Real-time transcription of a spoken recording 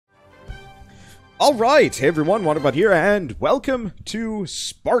Alright, hey everyone, Wanderbot here, and welcome to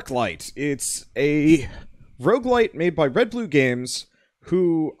Sparklite. It's a roguelite made by Red Blue Games,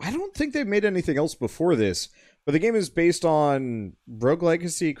 who, I don't think they've made anything else before this, but the game is based on Rogue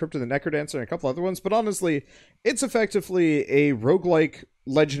Legacy, Crypt of the Necrodancer, and a couple other ones, but honestly, it's effectively a roguelike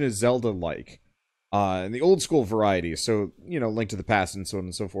Legend of Zelda-like, in the old school variety, so, you know, Link to the Past and so on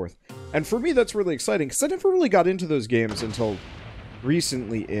and so forth. And for me, that's really exciting, because I never really got into those games until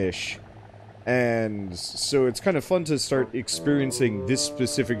recently-ish. And so it's kind of fun to start experiencing this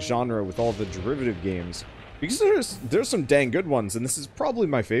specific genre with all the derivative games, because there's some dang good ones, and this is probably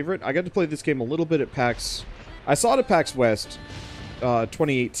my favorite. I got to play this game a little bit at PAX. I saw it at PAX West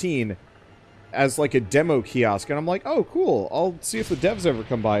 2018 as like a demo kiosk, and I'm like, oh cool, I'll see if the devs ever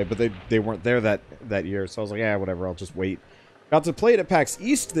come by, but they weren't there that year, so I was like, yeah, whatever, I'll just wait. Got to play it at PAX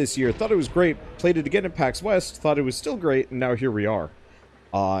East this year, thought it was great, played it again at PAX West, thought it was still great, and now here we are.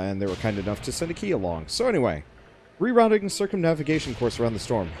 And they were kind enough to send a key along. So anyway, rerouting circumnavigation course around the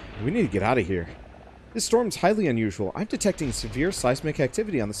storm. We need to get out of here. This storm's highly unusual. I'm detecting severe seismic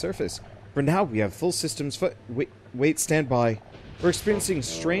activity on the surface. For now, we have full systems wait, stand by. We're experiencing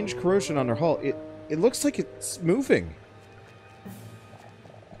strange corrosion on our hull. It looks like it's moving.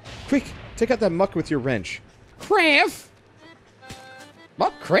 Quick, take out that muck with your wrench. Craft!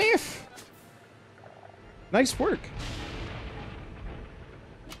 What, Craft? Nice work.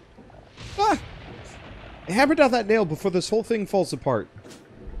 Ah! Hammer down that nail before this whole thing falls apart.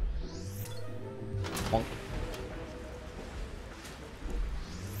 Bonk.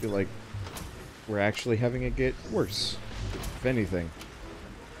 I feel like we're actually having it get worse, if anything.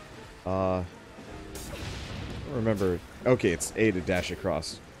 I don't remember. Okay, it's A to dash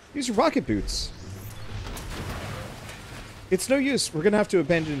across. Use your rocket boots. It's no use. We're gonna have to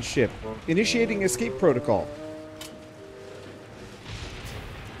abandon ship. Initiating escape protocol.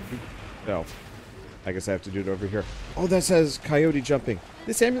 No. I guess I have to do it over here. Oh, that says coyote jumping.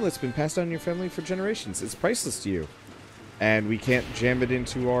 This amulet's been passed down in your family for generations. It's priceless to you. And we can't jam it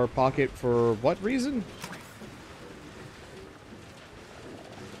into our pocket for what reason?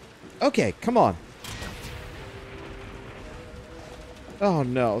 Okay, come on. Oh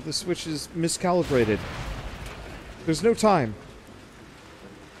no, the switch is miscalibrated. There's no time.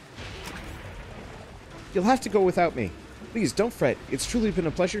 You'll have to go without me. Please, don't fret. It's truly been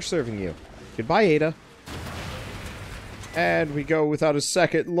a pleasure serving you. Goodbye, Ada. And we go without a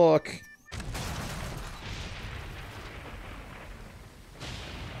second look.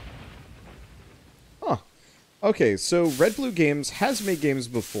 Huh. Okay, so Red Blue Games has made games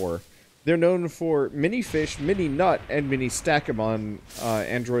before. They're known for Mini Fish, Mini Nut, and Mini Stack'em on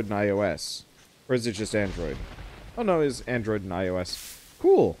Android and iOS. Or is it just Android? Oh no, it's Android and iOS.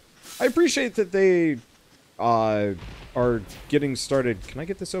 Cool. I appreciate that they are getting started. Can I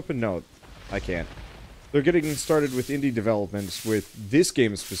get this open? No, I can't. They're getting started with indie developments with this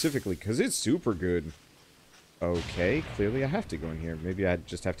game specifically, because it's super good. Okay, clearly I have to go in here. Maybe I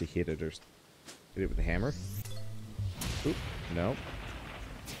just have to hit it or hit it with a hammer. Oop, no.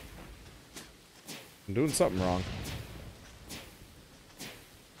 I'm doing something wrong.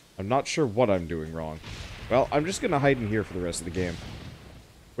 I'm not sure what I'm doing wrong. Well, I'm just gonna hide in here for the rest of the game.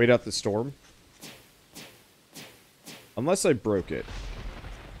 Wait out the storm. Unless I broke it.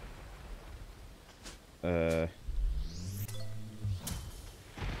 I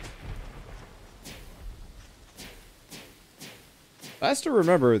have to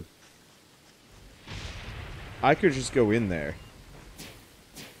remember, I could just go in there.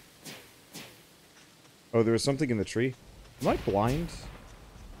 Oh, there was something in the tree. Am I blind?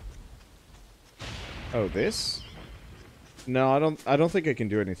 Oh, this? No, I don't think I can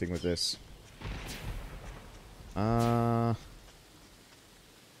do anything with this.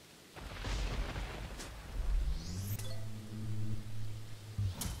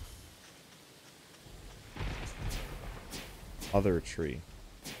 Other tree.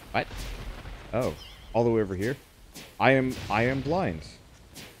 What? Oh, all the way over here? I am blind.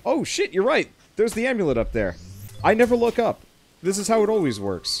 Oh shit, you're right. There's the amulet up there. I never look up. This is how it always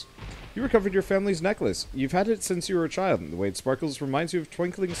works. You recovered your family's necklace. You've had it since you were a child, and the way it sparkles reminds you of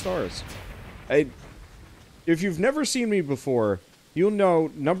twinkling stars. If you've never seen me before, you'll know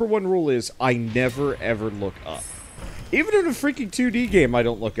 #1 rule is I never ever look up. Even in a freaking 2D game, I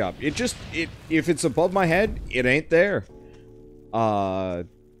don't look up. If it's above my head, it ain't there.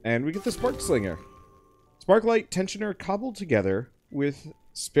 And we get the Spark Slinger. Sparklite tensioner cobbled together with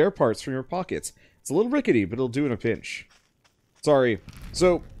spare parts from your pockets. It's a little rickety, but it'll do in a pinch. Sorry.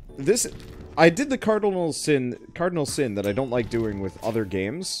 So, I did the cardinal sin that I don't like doing with other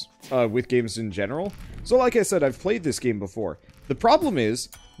games, with games in general. So like I said, I've played this game before. The problem is,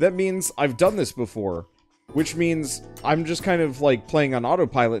 that means I've done this before, which means I'm just kind of like playing on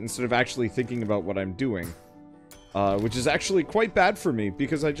autopilot instead of actually thinking about what I'm doing. Which is actually quite bad for me,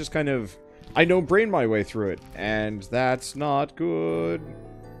 because I just kind of, I know brain my way through it, and that's not good.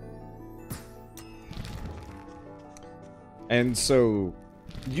 And so,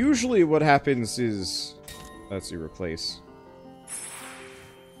 usually what happens is, let's see, replace.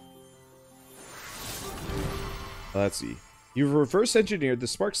 Let's see. You've reverse engineered the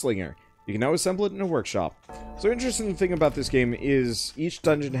Spark Slinger. You can now assemble it in a workshop. So interesting thing about this game is each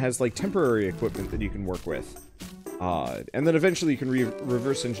dungeon has like temporary equipment that you can work with. And then eventually you can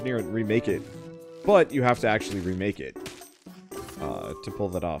reverse engineer it and remake it. But you have to actually remake it to pull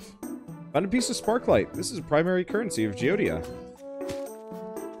that off. Found a piece of Sparklite. This is a primary currency of Geodia.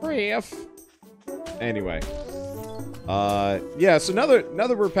 Riff. Anyway. Yeah, so now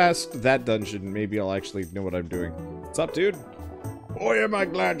that we're past that dungeon, maybe I'll actually know what I'm doing. What's up, dude? Boy, am I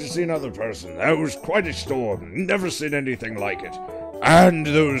glad to see another person. That was quite a storm. Never seen anything like it. And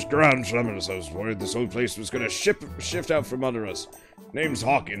those ground tremors, I was worried this whole place was gonna shift out from under us. Name's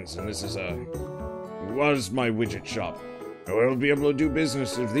Hawkins, and this is was my widget shop. We'll be able to do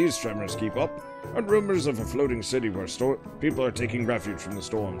business if these tremors keep up. And rumors of a floating city where people are taking refuge from the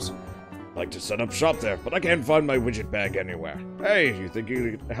storms. Like to set up shop there, but I can't find my widget bag anywhere. Hey, you think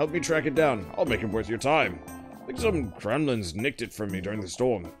you could help me track it down? I'll make it worth your time. I think some gremlins nicked it from me during the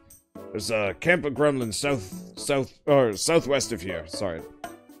storm. There's a camp of gremlins southwest of here. Sorry.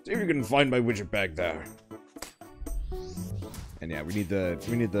 See if you can find my widget bag there. And yeah, we need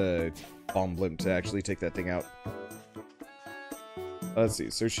the bomb blimp to actually take that thing out. Let's see.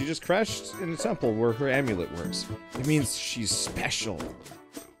 So she just crashed in a temple where her amulet works. It means she's special.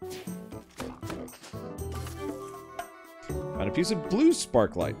 Found a piece of blue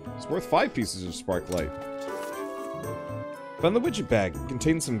Sparklite. It's worth 5 pieces of Sparklite. Found the widget bag. It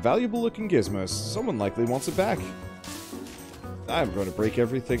contains some valuable-looking gizmos. Someone likely wants it back. I'm going to break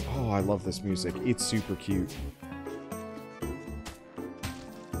everything. Oh, I love this music. It's super cute.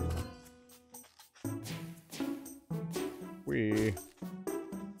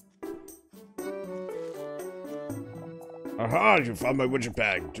 Aha, you found my widget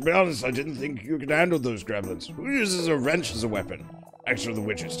bag. To be honest, I didn't think you could handle those gremlins. Who uses a wrench as a weapon? Thanks for the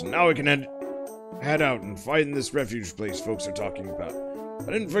widgets. Now I can head out and find this refuge place folks are talking about.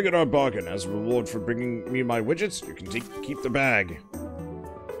 I didn't forget our bargain. As a reward for bringing me my widgets, you can keep the bag.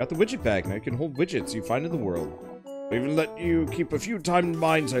 Got the widget bag. Now you can hold widgets you find in the world. I'll even let you keep a few timed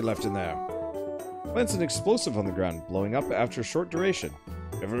mines I left in there. Plants an explosive on the ground, blowing up after a short duration.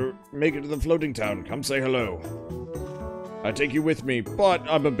 Ever make it to the floating town, come say hello. I take you with me, but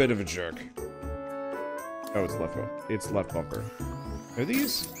I'm a bit of a jerk. Oh, it's left bumper. Are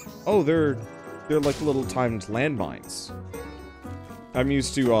these? Oh, they're like little timed landmines. I'm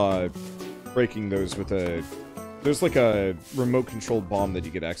used to breaking those with a. There's like a remote-controlled bomb that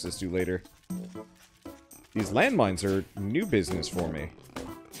you get access to later. These landmines are new business for me.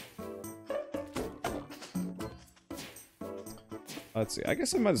 Let's see. I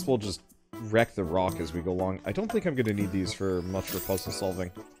guess I might as well just wreck the rock as we go along. I don't think I'm going to need these for much for puzzle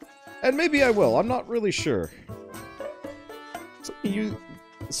solving. And maybe I will. I'm not really sure.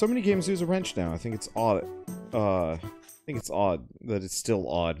 So many games use a wrench now. I think it's odd. I think it's odd that it's still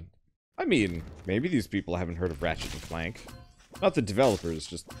odd. I mean, maybe these people haven't heard of Ratchet and Clank. Not the developers,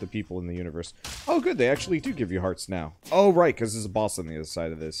 just the people in the universe. Oh, good. They actually do give you hearts now. Oh, right, because there's a boss on the other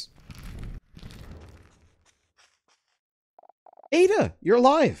side of this. Ada, you're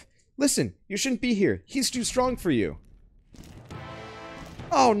alive. Listen, you shouldn't be here. He's too strong for you.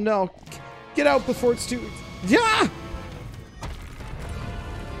 Oh, no. Get out before it's too... Yeah!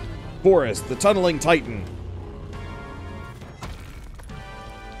 Boris, the tunneling titan.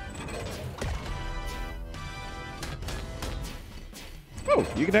 Oh,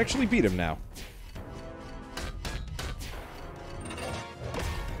 you can actually beat him now.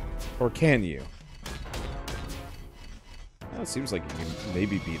 Or can you? Well, it seems like you can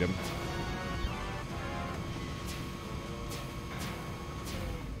maybe beat him.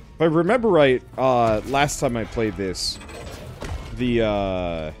 If I remember right, last time I played this,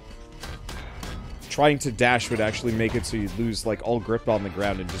 the, trying to dash would actually make it so you'd lose, like, all grip on the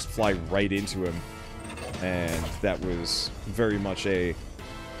ground and just fly right into him. And that was very much a...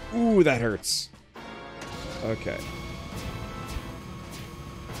 Ooh, that hurts. Okay.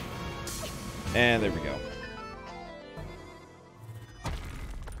 And there we go.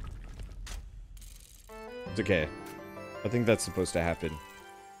 It's okay. I think that's supposed to happen.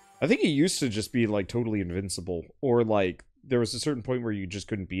 I think he used to just be, like, totally invincible. Or, like, there was a certain point where you just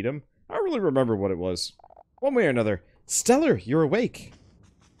couldn't beat him. I don't really remember what it was. One way or another. Stellar, you're awake.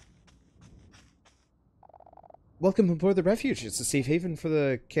 Welcome aboard the Refuge. It's a safe haven for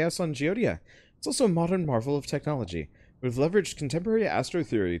the chaos on Geodia. It's also a modern marvel of technology. We've leveraged contemporary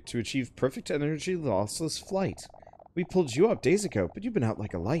astrotheory to achieve perfect energy lossless flight. We pulled you up days ago, but you've been out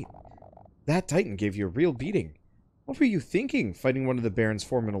like a light. That Titan gave you a real beating. What were you thinking, fighting one of the Baron's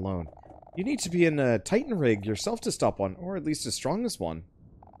foremen alone? You need to be in a Titan rig yourself to stop one, or at least as strong as one.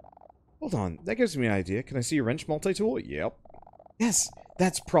 Hold on, that gives me an idea. Can I see your wrench multi-tool? Yep. Yes,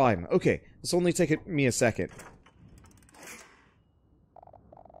 that's prime. Okay, this will only take me a second.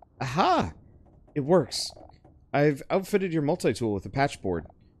 Aha! It works. I've outfitted your multi-tool with a patch board.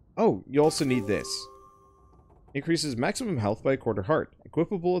 Oh, you also need this. Increases maximum health by a quarter heart.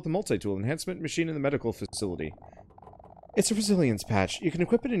 Equipable with the multi-tool enhancement machine in the medical facility. It's a resilience patch. You can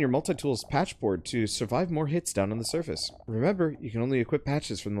equip it in your multi-tool's patch board to survive more hits down on the surface. Remember, you can only equip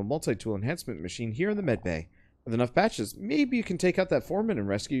patches from the multi-tool enhancement machine here in the medbay. With enough patches, maybe you can take out that foreman and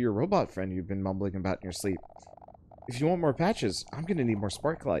rescue your robot friend you've been mumbling about in your sleep. If you want more patches, I'm gonna need more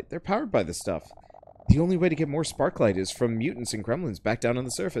Sparklite. They're powered by this stuff. The only way to get more Sparklite is from mutants and gremlins back down on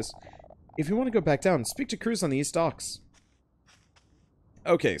the surface. If you want to go back down, speak to Cruz on the East Docks.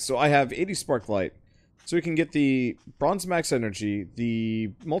 Okay, so I have 80 Sparklite. So we can get the Bronze Max Energy,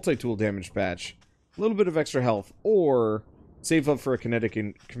 the Multi-Tool Damage Patch, a little bit of extra health, or save up for a kinetic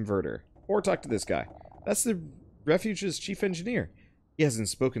converter. Or talk to this guy. That's the Refuge's chief engineer. He hasn't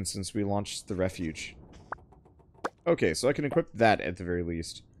spoken since we launched the Refuge. Okay, so I can equip that at the very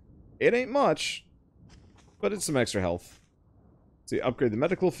least. It ain't much, but it's some extra health. See, upgrade the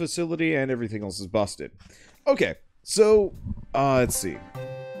medical facility, and everything else is busted. Okay, so, let's see.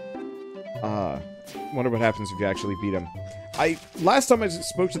 Wonder what happens if you actually beat him. Last time I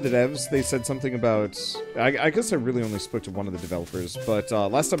spoke to the devs, they said something about... I guess I really only spoke to one of the developers, but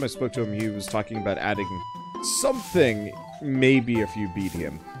last time I spoke to him, he was talking about adding something, maybe if you beat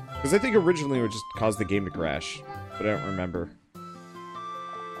him. Because I think originally it would just cause the game to crash, but I don't remember.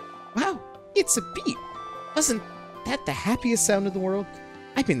 Wow, it's a beat! Wasn't that the happiest sound in the world?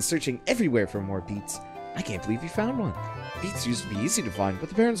 I've been searching everywhere for more beats. I can't believe you found one. Beats used to be easy to find, but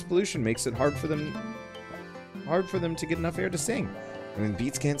the Baron's pollution makes it hard for them to get enough air to sing. And when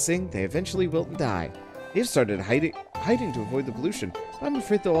beats can't sing, they eventually wilt and die. They've started hiding to avoid the pollution, but I'm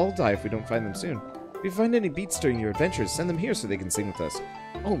afraid they'll all die if we don't find them soon. If you find any beats during your adventures, send them here so they can sing with us.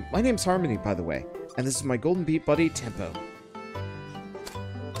 Oh, my name's Harmony, by the way, and this is my golden beat buddy, Tempo.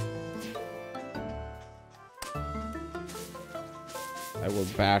 I will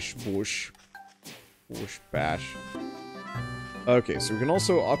bash bush. Bush bash. Okay, so we can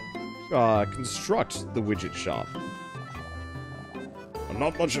also construct the widget shop. I'm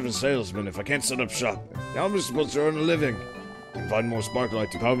not much of a salesman if I can't set up shop. How am I supposed to earn a living? And find more Sparklite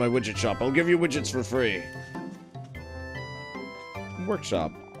to power my widget shop. I'll give you widgets for free.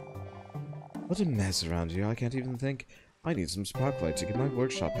 Workshop. What a mess around here, I can't even think. I need some Sparklite to get my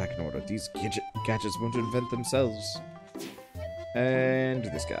workshop back in order. These gadgets won't invent themselves. And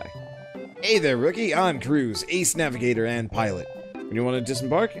this guy. Hey there, rookie. I'm Cruz, ace navigator and pilot. When you want to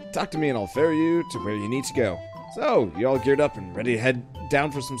disembark, talk to me and I'll ferry you to where you need to go. So, you all geared up and ready to head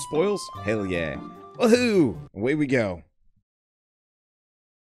down for some spoils? Hell yeah. Woohoo! Away we go.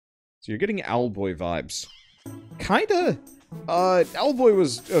 So you're getting Owlboy vibes. Kinda. Owlboy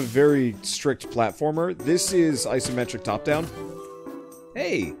was a very strict platformer. This is isometric top-down.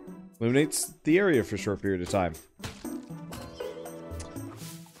 Hey! Illuminates the area for a short period of time.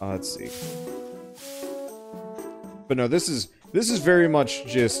 Let's see. But no, this is very much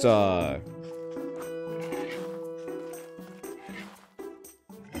just, There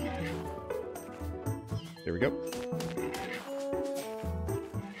we go.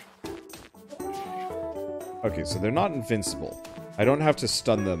 Okay, so they're not invincible. I don't have to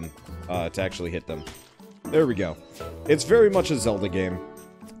stun them to actually hit them. There we go. It's very much a Zelda game.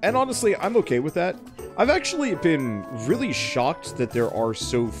 And honestly, I'm okay with that. I've actually been really shocked that there are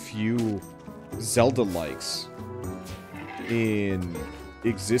so few Zelda-likes in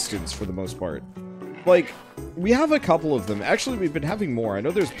existence for the most part. Like, we have a couple of them. Actually, we've been having more. I know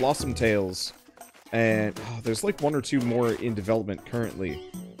there's Blossom Tales, and there's like one or two more in development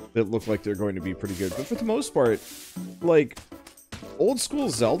currently that look like they're going to be pretty good. But for the most part, like, old school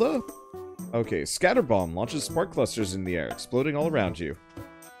Zelda? Okay, Scatter Bomb launches spark clusters in the air, exploding all around you.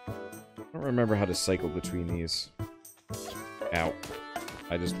 I don't remember how to cycle between these. Ow.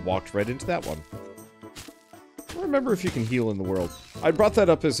 I just walked right into that one. I don't remember if you can heal in the world. I brought that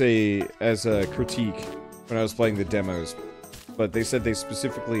up as a critique when I was playing the demos. But they said they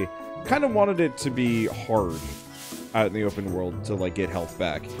specifically kind of wanted it to be hard out in the open world to, like, get health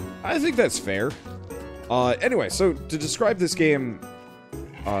back. I think that's fair. Anyway, so to describe this game,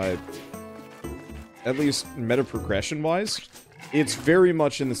 at least meta progression-wise, it's very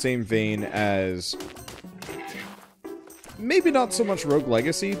much in the same vein as... maybe not so much Rogue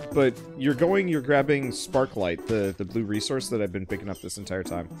Legacy, but you're grabbing Sparklite, the blue resource that I've been picking up this entire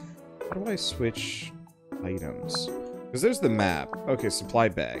time. How do I switch items? Because there's the map. Okay, supply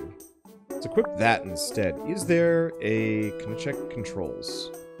bag. Let's equip that instead. Is there a... can I check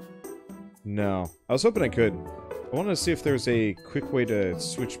controls? No. I was hoping I could. I wanted to see if there's a quick way to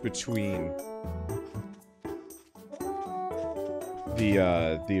switch between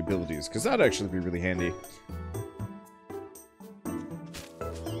the abilities, because that'd actually be really handy.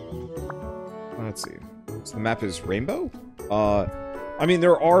 Let's see. So the map is rainbow? I mean,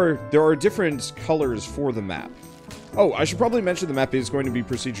 there are different colors for the map. Oh, I should probably mention the map is going to be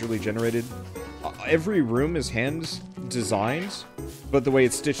procedurally generated. Every room is hand-designed, but the way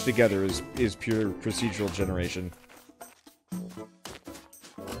it's stitched together is pure procedural generation.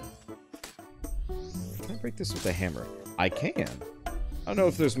 Can I break this with a hammer? I can. I don't know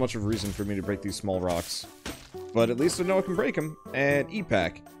if there's much of a reason for me to break these small rocks, but at least I know I can break them. And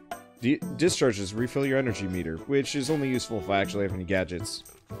E-Pack. Discharges refill your energy meter, which is only useful if I actually have any gadgets.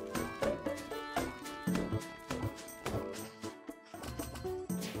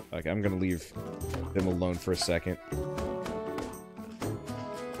 Okay, I'm gonna leave them alone for a second. I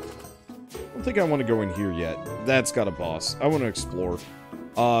don't think I want to go in here yet. That's got a boss. I want to explore.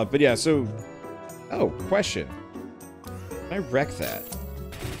 But yeah, so... oh, question. Can I wreck that?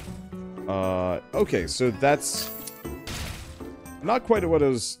 Okay, so that's... not quite what I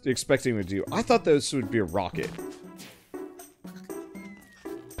was expecting to do. I thought this would be a rocket.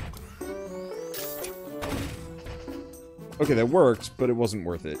 Okay, that worked, but it wasn't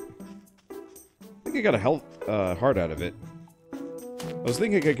worth it. I think I got a heart out of it. I was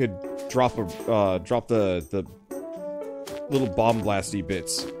thinking I could drop the little bomb blasty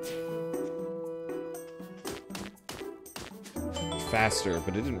bits faster,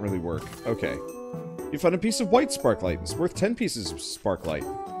 but it didn't really work. Okay. You found a piece of white Sparklite. It's worth 10 pieces of Sparklite.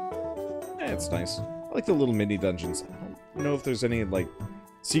 Eh, it's nice. I like the little mini dungeons. I don't know if there's any, like,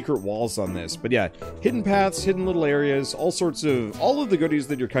 secret walls on this. But yeah, hidden paths, hidden little areas, all of the goodies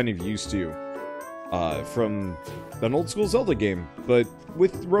that you're kind of used to from an old school Zelda game, but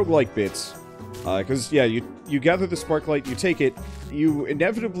with roguelike bits. Because, yeah, you gather the Sparklite, you take it, you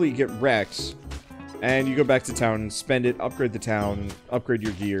inevitably get wrecked, and you go back to town, spend it, upgrade the town, upgrade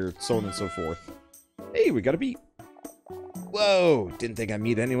your gear, so on and so forth. Hey, we got a beat. Whoa, didn't think I'd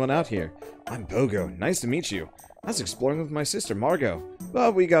meet anyone out here. I'm Pogo, nice to meet you. I was exploring with my sister, Margot,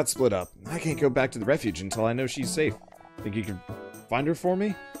 but we got split up. I can't go back to the refuge until I know she's safe. Think you could find her for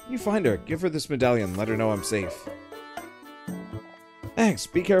me? You find her, give her this medallion, let her know I'm safe. Thanks,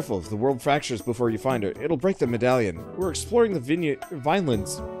 be careful. If the world fractures before you find her, it'll break the medallion. We're exploring the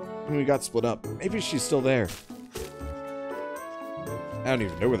Vinelands when we got split up. Maybe she's still there. I don't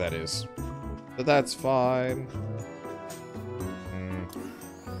even know where that is. But that's fine.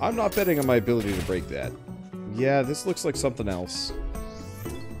 I'm not betting on my ability to break that. Yeah, this looks like something else.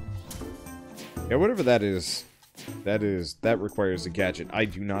 Yeah, whatever that is, that requires a gadget I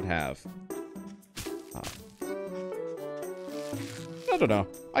do not have. I don't know.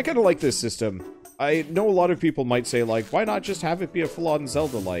 I kind of like this system. I know a lot of people might say, like, why not just have it be a full-on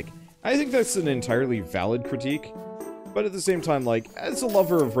Zelda-like? I think that's an entirely valid critique. But at the same time, like, as a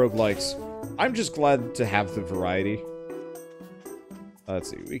lover of roguelikes, I'm just glad to have the variety. Let's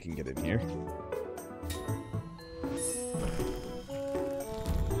see, we can get in here.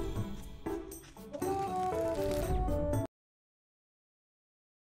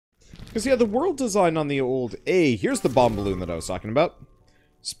 Because, yeah, the world design on the old... Hey, here's the bomb balloon that I was talking about.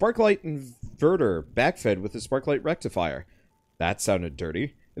 Sparklite inverter, backfed with a Sparklite rectifier. That sounded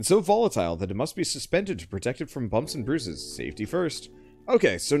dirty. It's so volatile that it must be suspended to protect it from bumps and bruises. Safety first.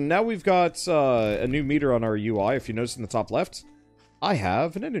 Okay, so now we've got a new meter on our UI. If you notice in the top left, I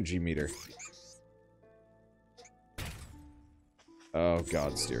have an energy meter. Oh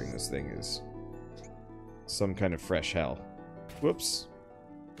god, steering this thing is some kind of fresh hell. Whoops.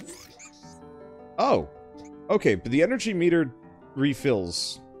 Oh, okay, but the energy meter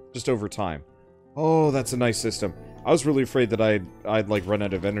refills just over time. Oh, that's a nice system. I was really afraid that I'd like run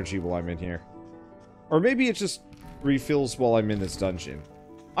out of energy while I'm in here. Or maybe it just refills while I'm in this dungeon.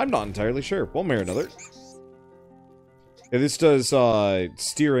 I'm not entirely sure. One way or another. Yeah, this does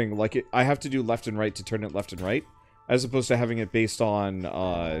steering, like I have to do left and right to turn it left and right, as opposed to having it based on,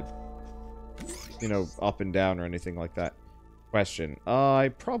 you know, up and down or anything like that. Question.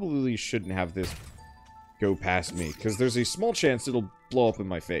 I probably shouldn't have this go past me, because there's a small chance it'll blow up in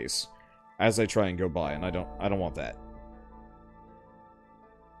my face as I try and go by, and I don't want that.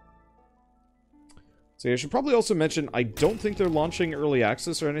 So yeah, I should probably also mention, I don't think they're launching early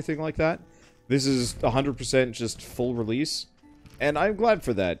access or anything like that. This is 100% just full release. And I'm glad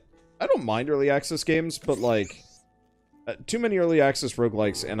for that. I don't mind early access games, but like, too many early access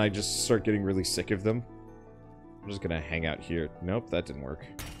roguelikes and I just start getting really sick of them. I'm just gonna hang out here. Nope, that didn't work.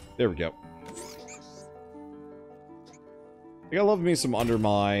 There we go. I love me some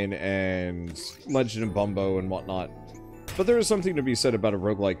Undermine and Legend of Bumbo and whatnot. But there is something to be said about a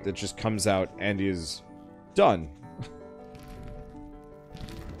roguelike that just comes out and is done.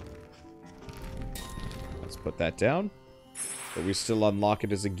 Let's put that down. But we still unlock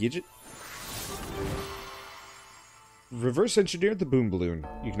it as a gadget. Reverse engineered the boom balloon.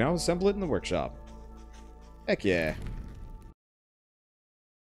 You can now assemble it in the workshop. Heck yeah.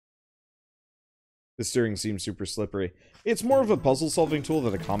 The steering seems super slippery. It's more of a puzzle-solving tool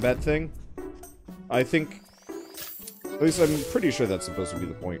than a combat thing. I think... At least I'm pretty sure that's supposed to be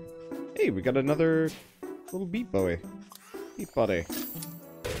the point. Hey, we got another little beat boy. Beat buddy.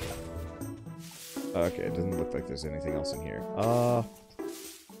 Okay, it doesn't look like there's anything else in here.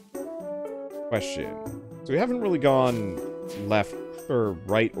 Question. So we haven't really gone left, or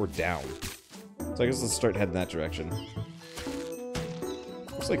right, or down. So I guess let's start heading that direction.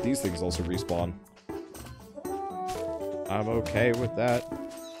 Looks like these things also respawn. I'm okay with that.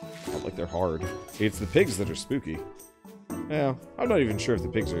 Not like they're hard. It's the pigs that are spooky. Yeah, I'm not even sure if the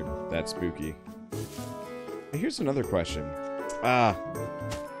pigs are that spooky. Here's another question. I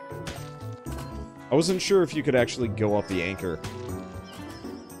wasn't sure if you could actually go up the anchor.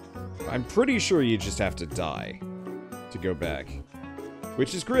 I'm pretty sure you just have to die to go back.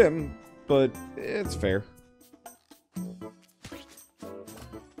 Which is grim, but it's fair.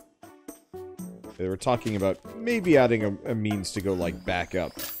 They were talking about maybe adding a means to go, like, back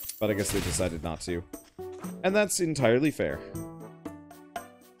up. But I guess they decided not to. And that's entirely fair.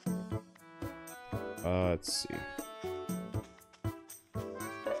 Let's see.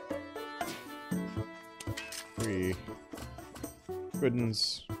 Three.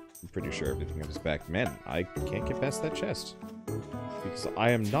 Goodens. I'm pretty sure everything is back. Man, I can't get past that chest. Because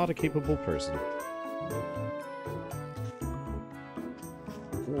I am not a capable person.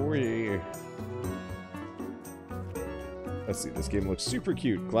 Whee. Let's see, this game looks super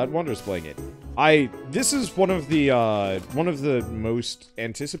cute. Glad Wander's playing it. This is one of the most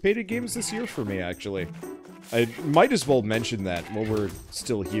anticipated games this year for me, actually. I might as well mention that while we're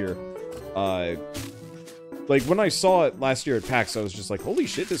still here. Like, when I saw it last year at PAX, I was just like, holy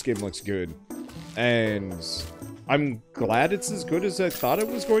shit, this game looks good. And I'm glad it's as good as I thought it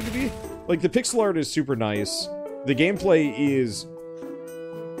was going to be. Like, the pixel art is super nice. The gameplay is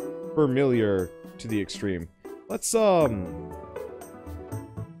familiar to the extreme. Let's,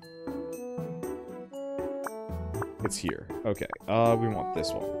 it's here. Okay, we want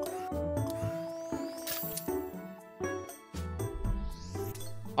this one.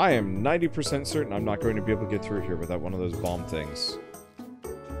 I am 90% certain I'm not going to be able to get through here without one of those bomb things.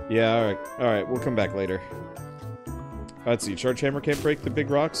 Yeah, alright, we'll come back later. Let's see, Charge Hammer can't break the big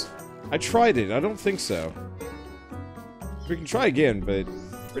rocks? I tried it, I don't think so. We can try again, but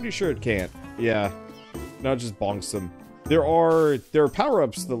pretty sure it can't. Yeah. Now it just bonks them. There are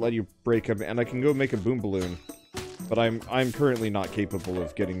power-ups that let you break them, and I can go make a boom balloon. But I'm currently not capable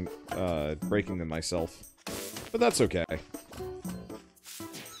of getting breaking them myself. But that's okay.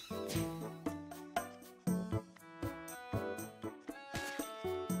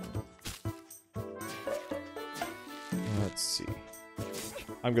 Let's see.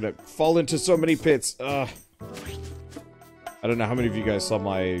 I'm gonna fall into so many pits. I don't know how many of you guys saw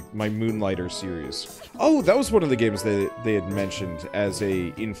my Moonlighter series. Oh, that was one of the games they had mentioned as a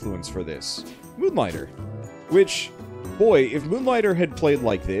influence for this. Moonlighter. Which, boy, if Moonlighter had played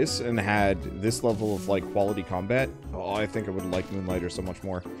like this and had this level of, like, quality combat, oh, I think I would like Moonlighter so much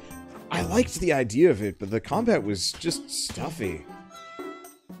more. I liked the idea of it, but the combat was just stuffy.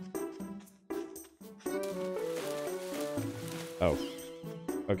 Oh.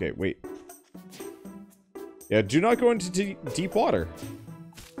 Okay, wait. Yeah, do not go into deep water.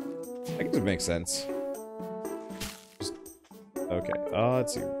 I guess it makes sense. Just, okay,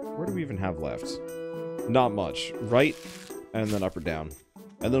 let's see. Where do we even have left? Not much. Right, and then up or down.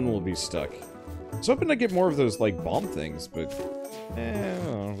 And then we'll be stuck. I was hoping to get more of those, like, bomb things, but...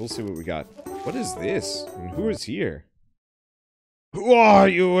 we'll see what we got. What is this? And who is here? Who are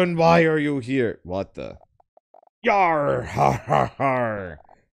you and why are you here? What the... Yar, ha ha ha.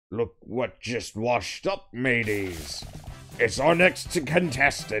 Look what just washed up, mateys. It's our next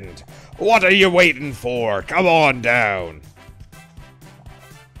contestant. What are you waiting for? Come on down.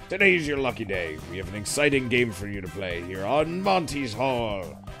 Today's your lucky day. We have an exciting game for you to play here on Monty's Hall.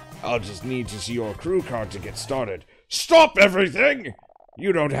 I'll just need to see your crew card to get started. Stop everything!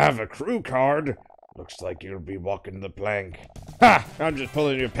 You don't have a crew card. Looks like you'll be walking the plank. Ha! I'm just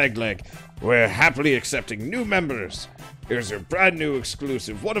pulling your peg leg. We're happily accepting new members. Here's your brand new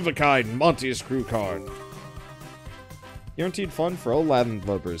exclusive, one-of-a-kind Monty's crew card. Guaranteed fun for all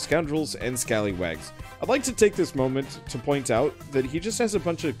landlubbers, scoundrels, and scallywags. I'd like to take this moment to point out that he just has a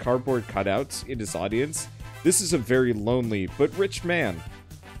bunch of cardboard cutouts in his audience. This is a very lonely but rich man.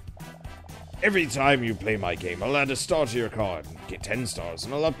 Every time you play my game, I'll add a star to your card. Get 10 stars,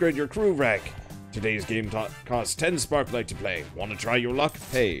 and I'll upgrade your crew rank. Today's game costs 10 Sparklite to play. Want to try your luck?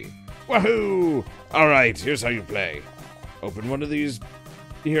 Pay. Woohoo! Alright, here's how you play. Open one of these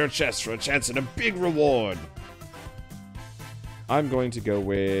here chests for a chance at a big reward. I'm going to go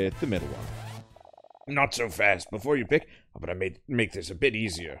with the middle one. Not so fast. Before you pick, I'm gonna make this a bit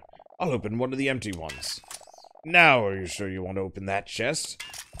easier. I'll open one of the empty ones. Now, are you sure you want to open that chest?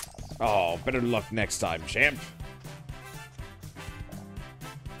 Oh, better luck next time, champ.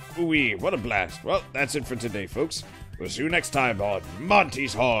 Ooh-wee, what a blast. Well, that's it for today, folks. We'll see you next time on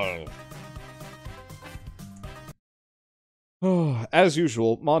Monty's Hall. Oh, as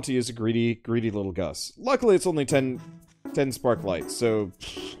usual, Monty is a greedy little Gus. Luckily, it's only 10 Sparklites, so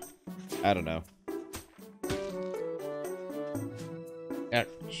I don't know.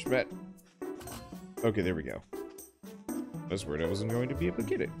 Okay, there we go. I was worried I wasn't going to be able to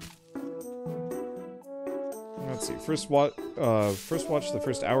get it. Let's see. First watch the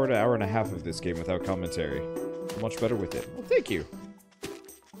first hour to hour and a half of this game without commentary. Much better with it. Well, thank you.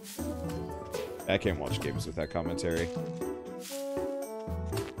 I can't watch games without commentary.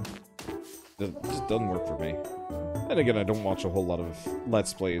 It just doesn't work for me. And again, I don't watch a whole lot of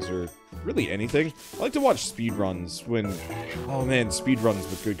Let's Plays or really anything. I like to watch speedruns when... Oh man, speedruns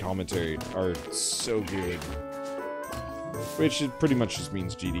with good commentary are so good. Which pretty much just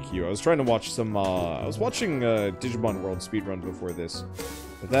means GDQ. I was trying to watch some, I was watching Digimon World speedrun before this.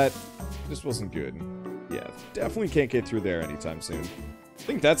 But that just wasn't good. Yeah, definitely can't get through there anytime soon. I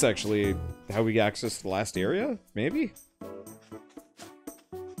think that's actually how we access the last area? Maybe?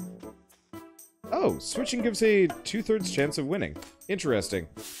 Oh, switching gives a 2/3 chance of winning. Interesting.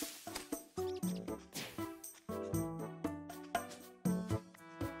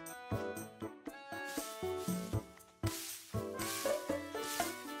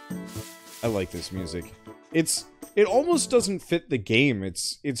 I like this music. It almost doesn't fit the game.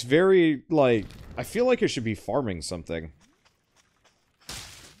 It's very, like, I feel like I should be farming something.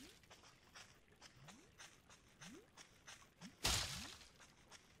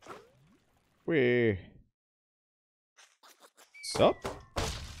 Wait. Sup?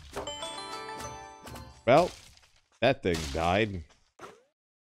 Well, that thing died.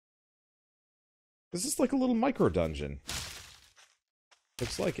 This is like a little micro dungeon.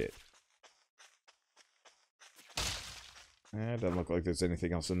 Looks like it. Doesn't look like there's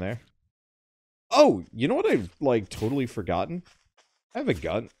anything else in there. Oh, you know what I've, like, totally forgotten? I have a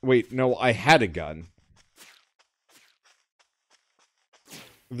gun. Wait, no, I had a gun.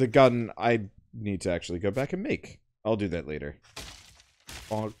 The gun I need to actually go back and make. I'll do that later.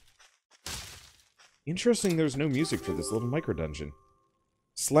 Interesting there's no music for this little micro-dungeon.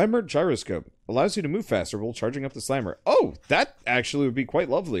 Slammer gyroscope. Allows you to move faster while charging up the slammer. Oh, that actually would be quite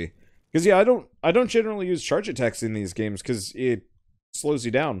lovely. Because, yeah, I don't generally use charge attacks in these games, because it slows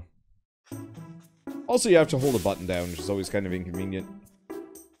you down. Also, you have to hold a button down, which is always kind of inconvenient.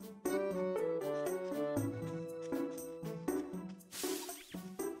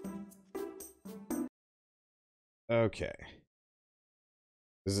 Okay.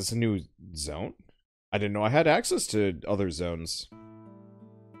 Is this a new zone? I didn't know I had access to other zones.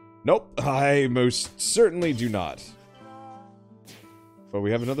 Nope, I most certainly do not. But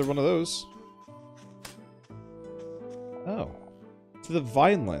we have another one of those. Oh. To the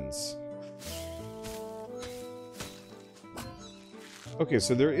Vinelands. Okay,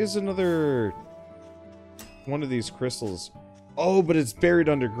 so there is another one of these crystals. Oh, but it's buried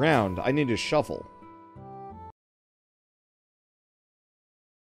underground. I need a shovel.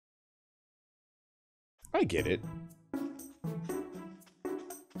 I get it.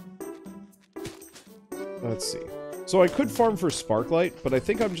 Let's see. So I could farm for Sparklite, but I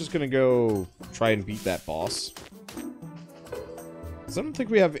think I'm just gonna go try and beat that boss. 'Cause I don't think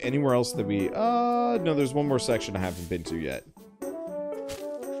we have anywhere else that we... no, there's one more section I haven't been to yet.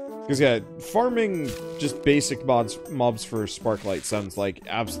 Because, yeah, farming just basic mobs for Sparklite sounds like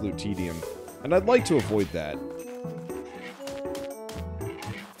absolute tedium. And I'd like to avoid that.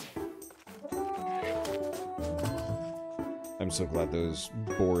 I'm so glad those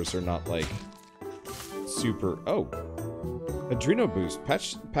boars are not, like, super... Oh. Adreno boost.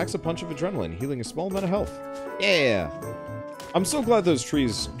 Packs a punch of adrenaline, healing a small amount of health. Yeah! I'm so glad those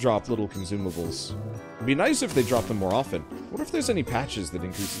trees drop little consumables. It'd be nice if they drop them more often. What if there's any patches that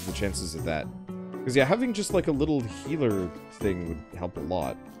increases the chances of that? Because, yeah, having just, like, a little healer thing would help a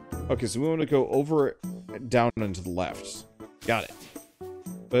lot. Okay, so we want to go over, down, and to the left. Got it.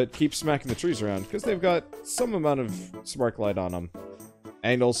 But keep smacking the trees around, because they've got some amount of Sparklite on them.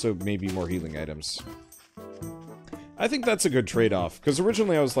 And also, maybe more healing items. I think that's a good trade-off, because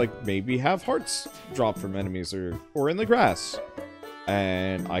originally I was like, maybe have hearts drop from enemies or in the grass.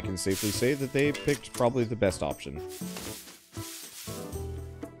 And I can safely say that they picked probably the best option.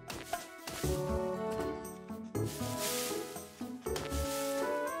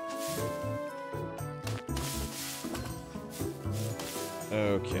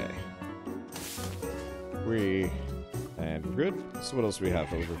 Okay. And we're good. So what else do we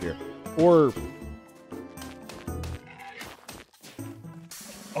have over here? Or...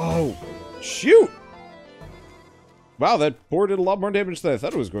 Oh! Shoot! Wow, that boar did a lot more damage than I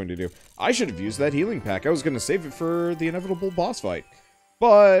thought it was going to do. I should have used that healing pack. I was going to save it for the inevitable boss fight.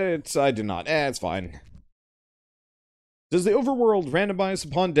 But I did not. It's fine. Does the overworld randomize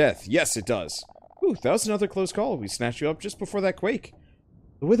upon death? Yes, it does. Ooh, that was another close call. We snatched you up just before that quake.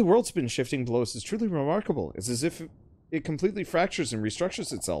 The way the world's been shifting below us is truly remarkable. It's as if it completely fractures and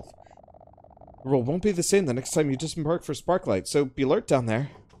restructures itself. The world won't be the same the next time you disembark for Sparklite, so be alert down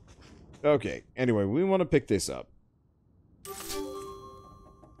there. Okay, anyway, we want to pick this up.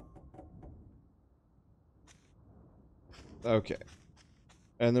 Okay.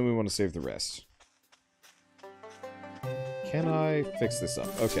 And then we want to save the rest. Can I fix this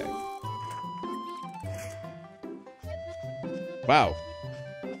up? Okay. Wow.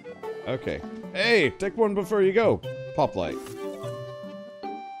 Okay. Hey, take one before you go. Poplight.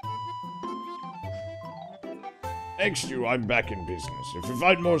 Thanks to you, I'm back in business. If we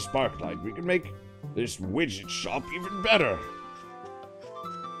find more Sparklite, we can make this widget shop even better.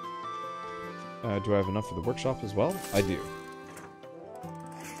 Do I have enough for the workshop as well? I do.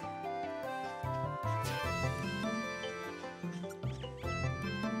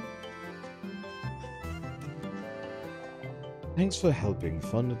 Thanks for helping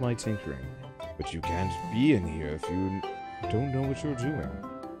fund my tinkering, but you can't be in here if you don't know what you're doing.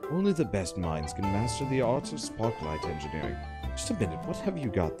 Only the best minds can master the art of Sparklite engineering. Just a minute, what have you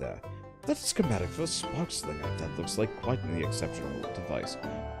got there? That's a schematic for a spark slinger. That looks like quite the exceptional device.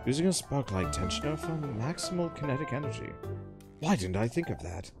 Using a Sparklite tensioner for maximal kinetic energy. Why didn't I think of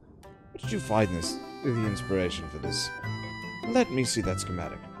that? Where did you find the inspiration for this? Let me see that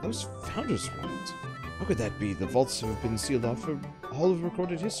schematic. Those founders' ruins. How could that be? The vaults have been sealed off for all of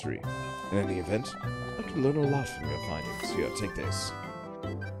recorded history. In any event, I can learn a lot from your findings. Here, take this.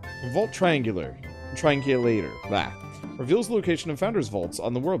 Vault Triangulator. Blah. Reveals the location of Founders' Vaults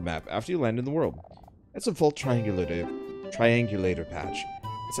on the world map after you land in the world. It's a Vault Triangulator patch.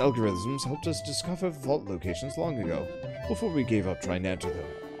 Its algorithms helped us discover vault locations long ago, before we gave up trying to enter them.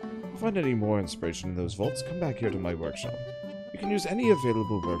 If you find any more inspiration in those vaults, come back here to my workshop. You can use any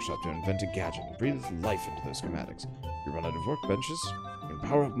available workshop to invent a gadget and breathe life into those schematics. If you run out of workbenches, you can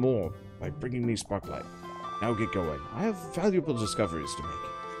power up more by bringing me Sparklite. Now get going. I have valuable discoveries to make.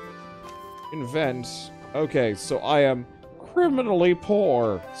 Invent. Okay, so I am criminally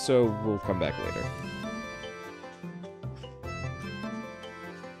poor. So we'll come back later.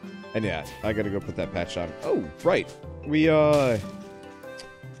 And yeah, I gotta go put that patch on. Oh, right. We had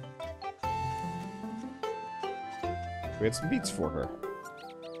some beats for her.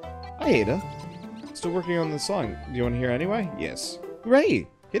 Hi, Ada. Still working on the song. Do you want to hear anyway? Yes. Hooray!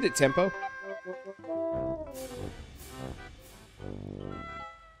 Hit it, tempo.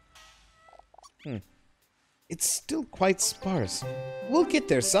 It's still quite sparse. We'll get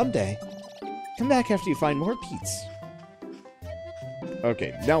there someday. Come back after you find more beats.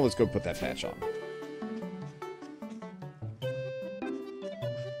 Okay, now let's go put that patch on.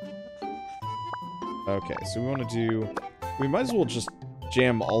 Okay, so we want to do... We might as well just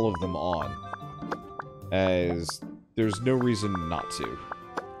jam all of them on, as there's no reason not to.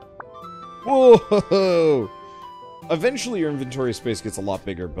 Whoa! Eventually your inventory space gets a lot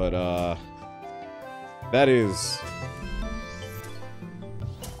bigger, but, that is...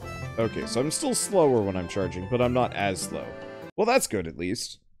 Okay, so I'm still slower when I'm charging, but I'm not as slow. Well, that's good, at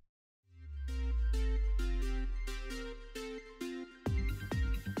least.